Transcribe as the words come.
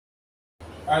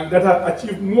and that has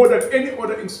achieved more than any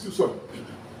other institution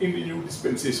in the new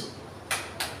dispensation.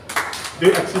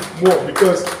 They achieved more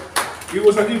because it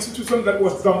was an institution that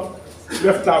was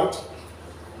left out.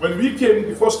 When we came,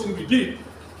 the first thing we did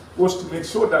was to make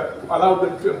sure that we allowed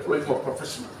them to employ more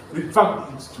professionals, revamp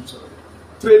the institution,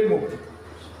 train more people,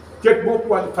 get more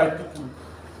qualified people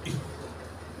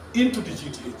into the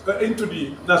GTA, into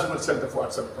the National Center for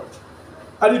Arts and Culture.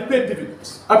 And it paid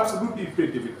dividends, absolutely it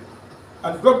paid dividends.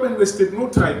 And government wasted no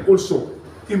time also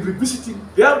in revisiting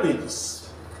their wages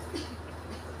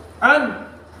and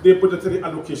the budgetary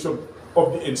allocation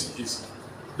of the NCAC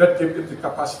that gave them the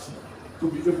capacity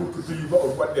to be able to deliver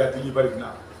on what they are delivering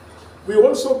now. We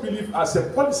also believe as a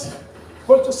policy,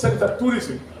 culture-centered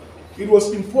tourism, it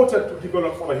was important to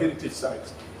develop our heritage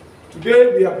sites.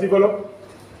 Today we have developed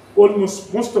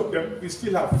almost most of them. We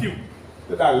still have few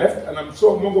that are left, and I'm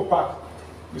sure Mongo Park,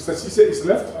 Mr. Sise is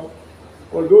left out.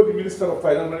 Although the Minister of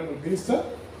Finance and Minister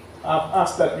have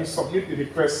asked that we submit the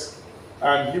request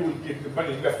and he will give the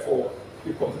money left for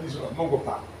the completion of Mongo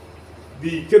Park.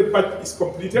 The Kirpat is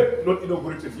completed, not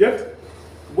inaugurated yet.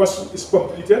 Wasu is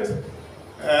completed.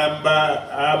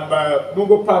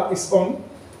 Mongo Park is on,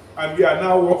 and we are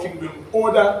now working with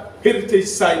other heritage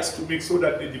sites to make sure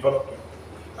that they develop them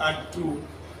and to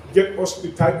get us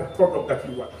the type of product that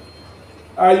we want.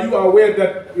 Are you aware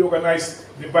that we organized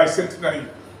the bicentenary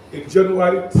in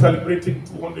January, celebrating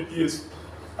 200 years,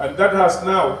 and that has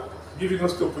now given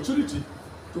us the opportunity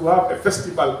to have a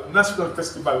festival, national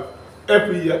festival,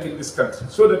 every year in this country,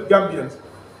 so that Gambians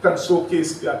can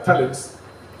showcase their talents,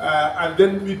 and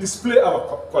then we display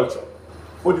our culture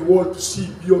for the world to see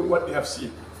beyond what they have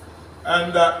seen.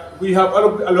 And we have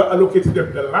allocated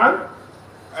them the land,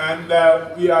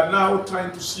 and we are now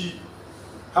trying to see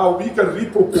how we can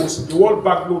repurpose the World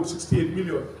Bank loan, 68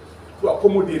 million, to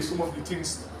accommodate some of the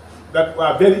things that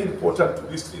were very important to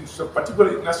this industry,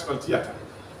 particularly in national theater.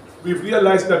 We've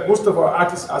realized that most of our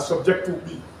artists are subject to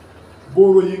be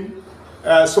borrowing,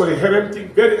 renting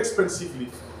very expensively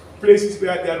places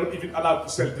where they are not even allowed to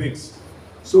sell drinks.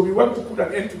 So we want to put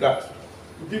an end to that,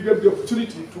 to give them the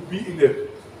opportunity to be in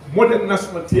a modern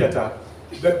national theater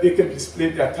that they can display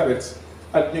their talents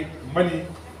and make money.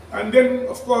 And then,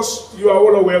 of course, you are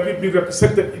all aware we've been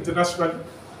represented internationally,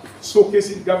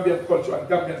 showcasing Gambian culture and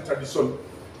Gambian tradition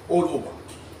all over.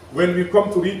 When we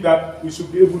come to read that, we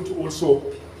should be able to also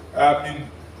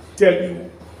tell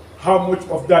you how much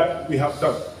of that we have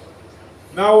done.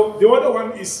 Now, the other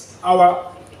one is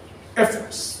our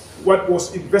efforts, what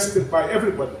was invested by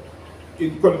everybody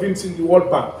in convincing the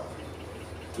World Bank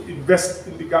to invest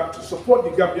in the Gambia, to support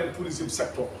the Gambian tourism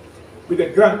sector with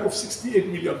a grant of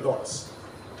 $68 million,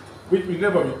 which we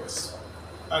never witnessed.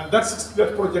 And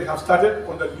that project has started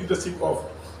under the leadership of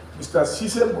Mr.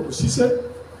 Sise, Modu Sise.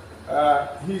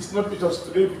 He is not with us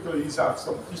today because he has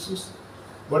some issues,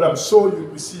 but I'm sure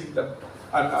you'll be seeing them.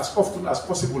 And as often as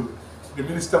possible, the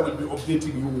minister will be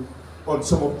updating you on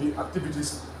some of the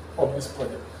activities of this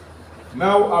project.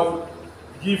 Now I will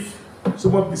give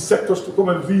some of the sectors to come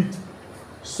and read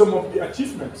some of the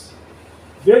achievements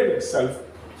they themselves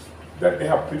that they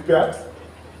have prepared,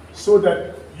 so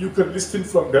that you can listen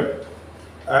from them,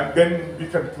 and then we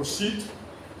can proceed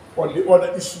on the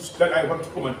other issues that I want to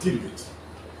come and deal with.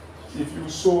 If you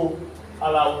so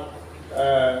allow,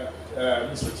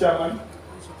 Mr. Chairman,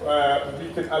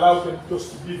 we can allow them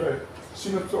just to give a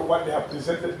synopsis of what they have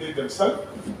presented they themselves.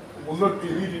 We will not be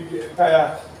reading the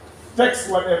entire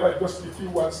text, whatever, just the few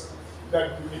ones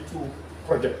that we need to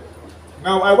project.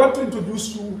 Now, I want to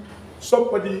introduce you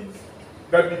somebody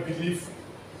that we believe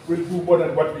will do more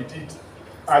than what we did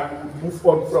and will move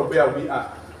on from where we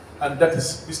are. And that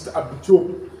is Mr. Abdou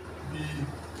Diop, the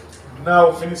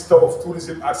now Minister of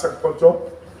Tourism, Arts and Culture.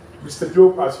 Mr.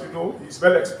 Diop, as you know, is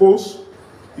well exposed.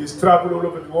 He's traveled all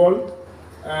over the world.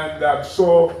 And I'm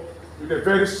sure with a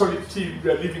very solid team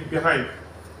we are leaving behind,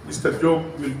 Mr.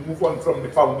 Diop will move on from the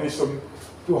foundation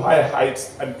to higher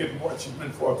heights and get more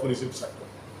achievement for our tourism sector.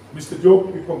 Mr.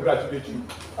 Diop, we congratulate you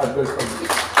and welcome you.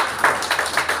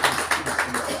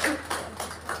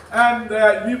 And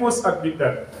we must admit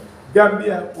that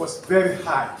Gambia was very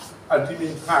high and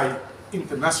remained high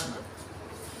internationally.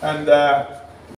 And